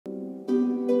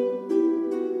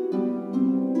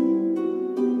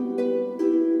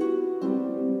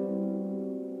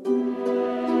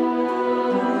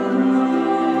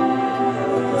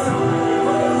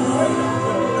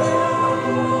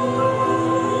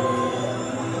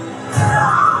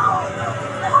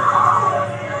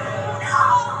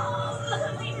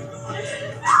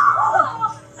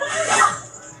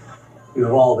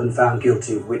been found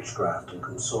guilty of witchcraft and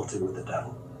consorting with the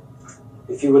devil.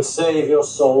 If you would save your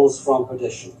souls from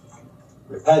perdition,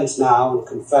 repent now and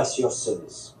confess your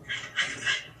sins.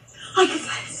 I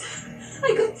confess.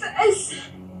 I confess.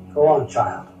 Go on,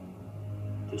 child.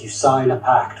 Did you sign a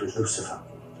pact with Lucifer?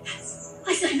 Yes,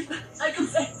 I signed a pact. I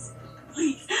confess.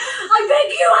 Please, I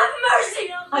beg you, have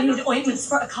mercy on me. I need ointments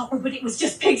for a copper, but it was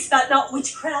just pig's fat, not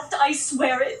witchcraft. I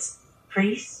swear it.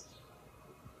 Priest,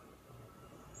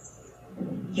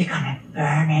 you're gonna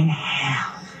burn in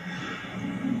hell.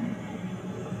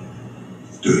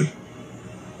 Good.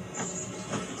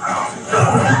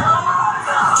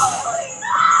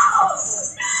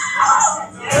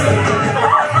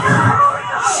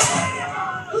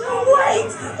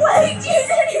 Wait, you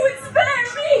said you would spare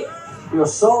me! Your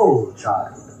soul,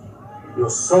 child. Your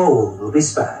soul will be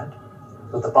spared,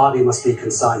 but the body must be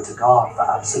consigned to God for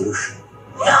absolution.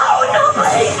 No,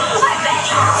 please! I beg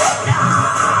you! No!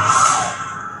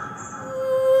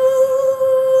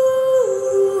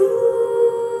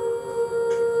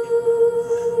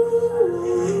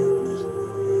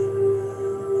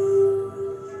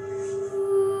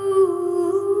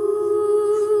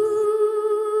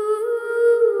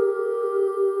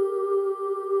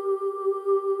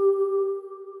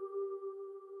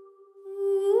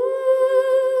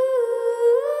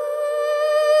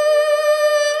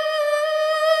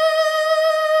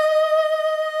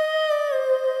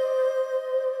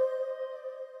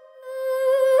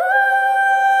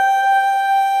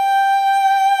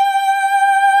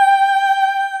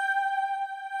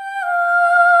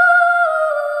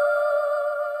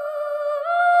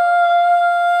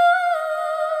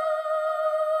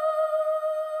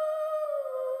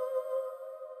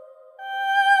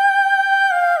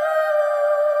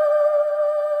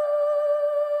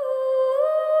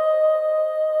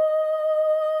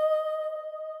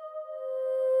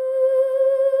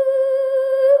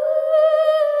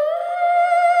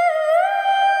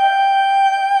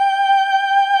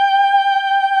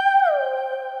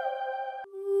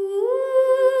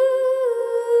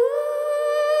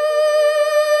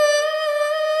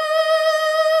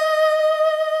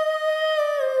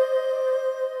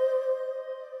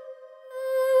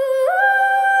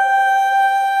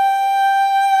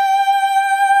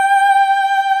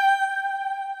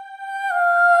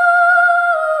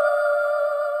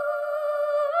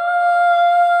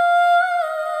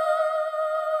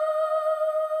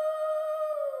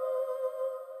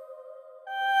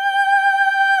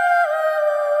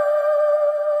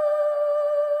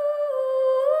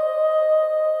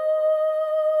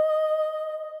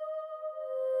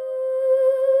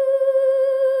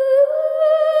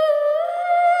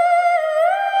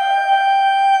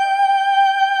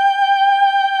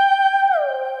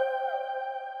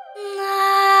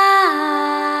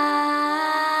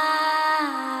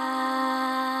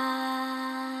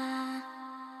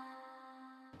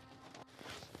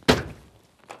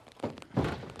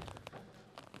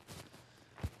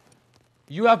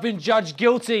 You have been judged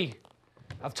guilty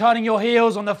of turning your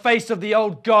heels on the face of the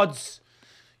old gods.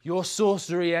 Your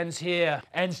sorcery ends here,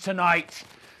 ends tonight.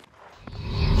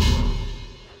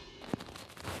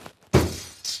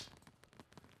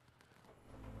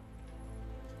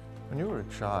 When you were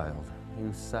a child,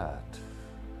 you sat,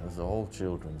 as all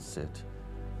children sit,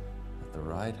 at the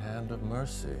right hand of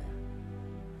mercy.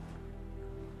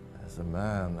 As a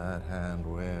man, that hand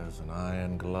wears an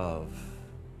iron glove.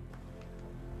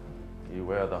 You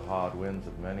wear the hard winds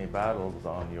of many battles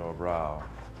on your brow.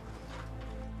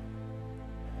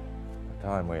 The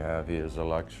time we have here is a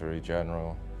luxury,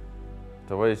 General.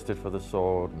 To waste it for the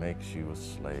sword makes you a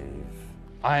slave.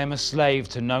 I am a slave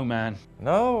to no man.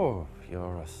 No,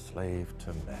 you're a slave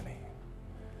to many.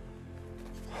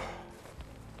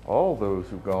 All those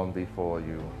who've gone before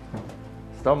you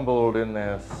stumbled in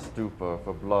their stupor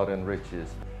for blood and riches,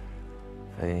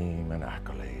 fame and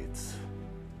accolades.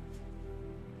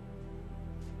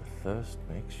 The thirst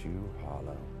makes you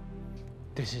hollow.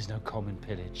 This is no common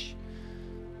pillage,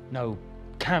 no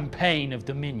campaign of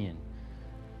dominion.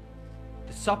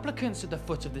 The supplicants at the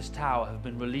foot of this tower have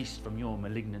been released from your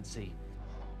malignancy.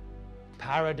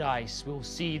 Paradise will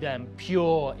see them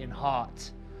pure in heart.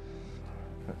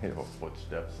 Your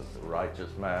footsteps of the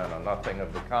righteous man are nothing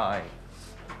of the kind.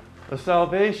 The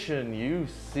salvation you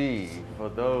see for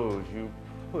those you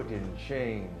put in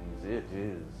chains, it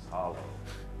is hollow,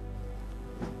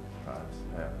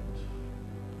 transparent.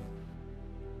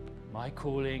 My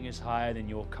calling is higher than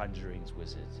your conjurings,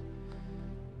 wizard.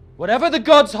 Whatever the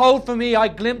gods hold for me, I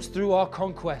glimpse through our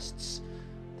conquests,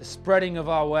 the spreading of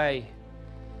our way.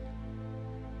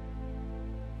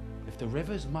 If the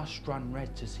rivers must run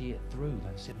red to see it through,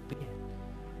 then so be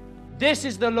it. This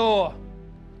is the law.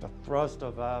 The thrust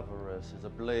of avarice is a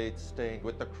blade stained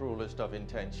with the cruelest of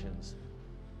intentions.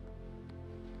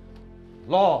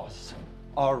 Laws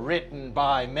are written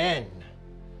by men.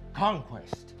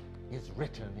 Conquest is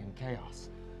written in chaos.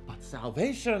 But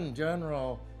salvation,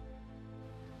 General,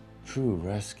 true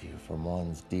rescue from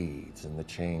one's deeds and the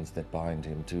chains that bind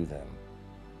him to them,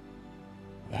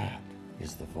 that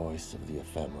is the voice of the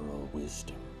ephemeral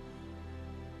wisdom.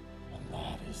 And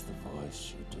that is the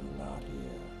voice you do not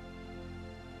hear.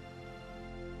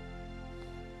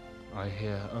 I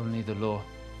hear only the law.